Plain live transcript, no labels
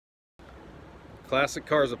Classic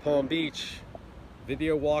Cars of Palm Beach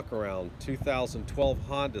video walk around 2012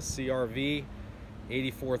 Honda CR-V,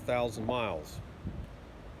 84,000 miles.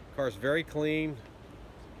 Car's very clean,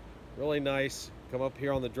 really nice. Come up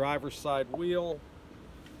here on the driver's side wheel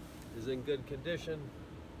is in good condition.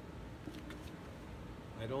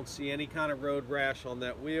 I don't see any kind of road rash on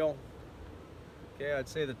that wheel. Okay, I'd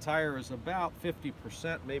say the tire is about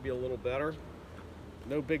 50%, maybe a little better.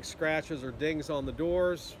 No big scratches or dings on the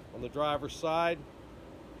doors on the driver's side.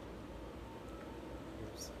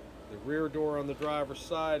 The rear door on the driver's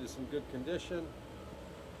side is in good condition.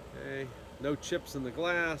 Okay, no chips in the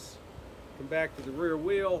glass. Come back to the rear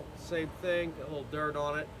wheel, same thing, got a little dirt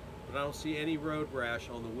on it, but I don't see any road rash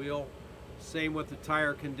on the wheel. Same with the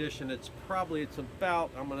tire condition. It's about,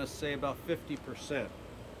 I'm gonna say about 50%.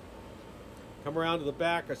 Come around to the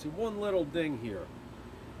back, I see one little ding here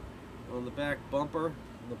on the back bumper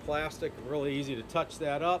in the plastic. Really easy to touch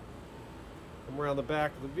that up. Come around the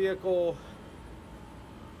back of the vehicle.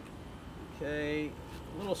 Okay,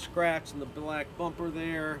 a little scratch in the black bumper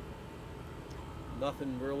there.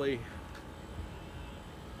 Nothing really.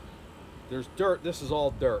 There's dirt. This is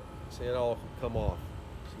all dirt. See it all come off.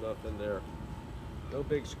 There's nothing there. No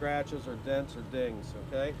big scratches or dents or dings,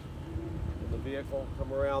 okay? In the vehicle.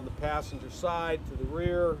 Come around the passenger side to the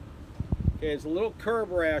rear. Okay, there's a little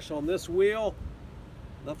curb rash on this wheel.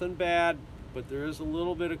 Nothing bad, but there is a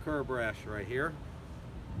little bit of curb rash right here.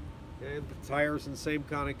 Okay, the tire's in the same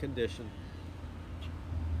kind of condition.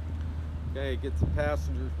 Okay, get the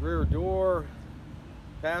passenger's rear door.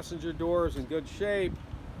 Passenger door is in good shape.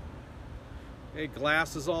 Okay,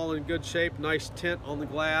 glass is all in good shape. Nice tint on the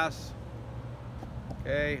glass.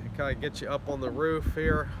 Okay, kind of get you up on the roof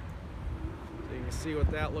here so you can see what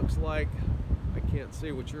that looks like. I can't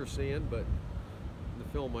see what you're seeing, but in the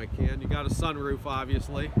film I can. You got a sunroof,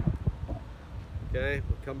 obviously. Okay,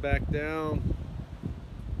 we'll come back down.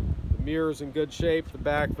 The mirror's in good shape. The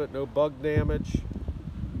back of it, no bug damage.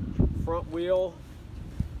 Front wheel,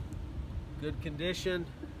 good condition.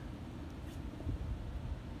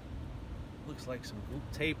 Looks like some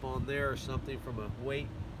tape on there or something from a weight,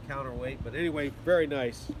 counterweight. But anyway, very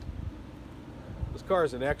nice. This car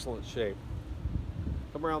is in excellent shape.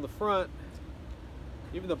 Come around the front.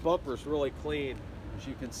 Even the bumper's really clean, as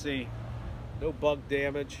you can see. No bug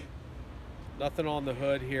damage. Nothing on the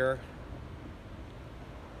hood here.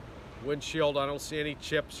 Windshield, I don't see any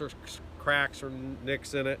chips or cracks or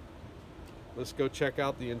nicks in it. Let's go check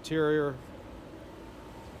out the interior.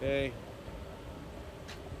 Okay.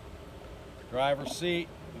 Driver's seat,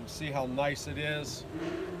 you can see how nice it is.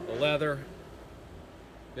 The leather.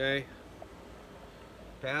 Okay.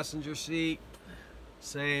 Passenger seat,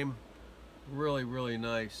 same. Really, really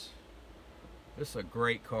nice. This is a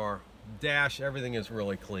great car. Dash, everything is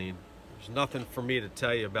really clean. There's nothing for me to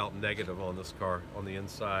tell you about negative on this car on the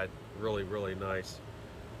inside. Really, really nice.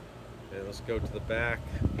 Okay, let's go to the back.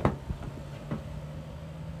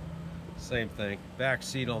 Same thing. Back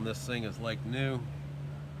seat on this thing is like new.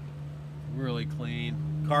 Really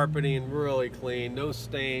clean. Carpeting, really clean. No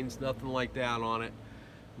stains, nothing like that on it.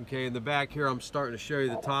 Okay, in the back here, I'm starting to show you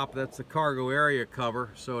the top. That's the cargo area cover,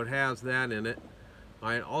 so it has that in it.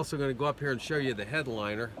 I'm also going to go up here and show you the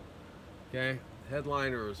headliner. Okay, the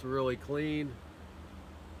headliner is really clean.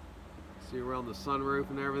 See around the sunroof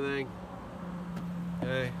and everything.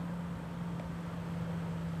 Okay.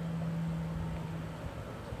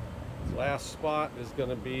 Last spot is going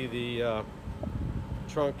to be the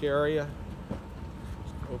trunk area.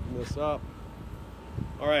 Just open this up.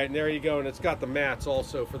 All right, and there you go, and it's got the mats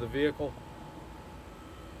also for the vehicle.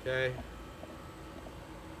 Okay,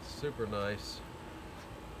 super nice.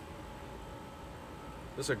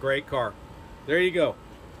 This is a great car. There you go.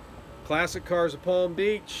 Classic Cars of Palm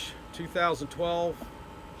Beach, 2012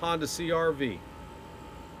 Honda CR-V.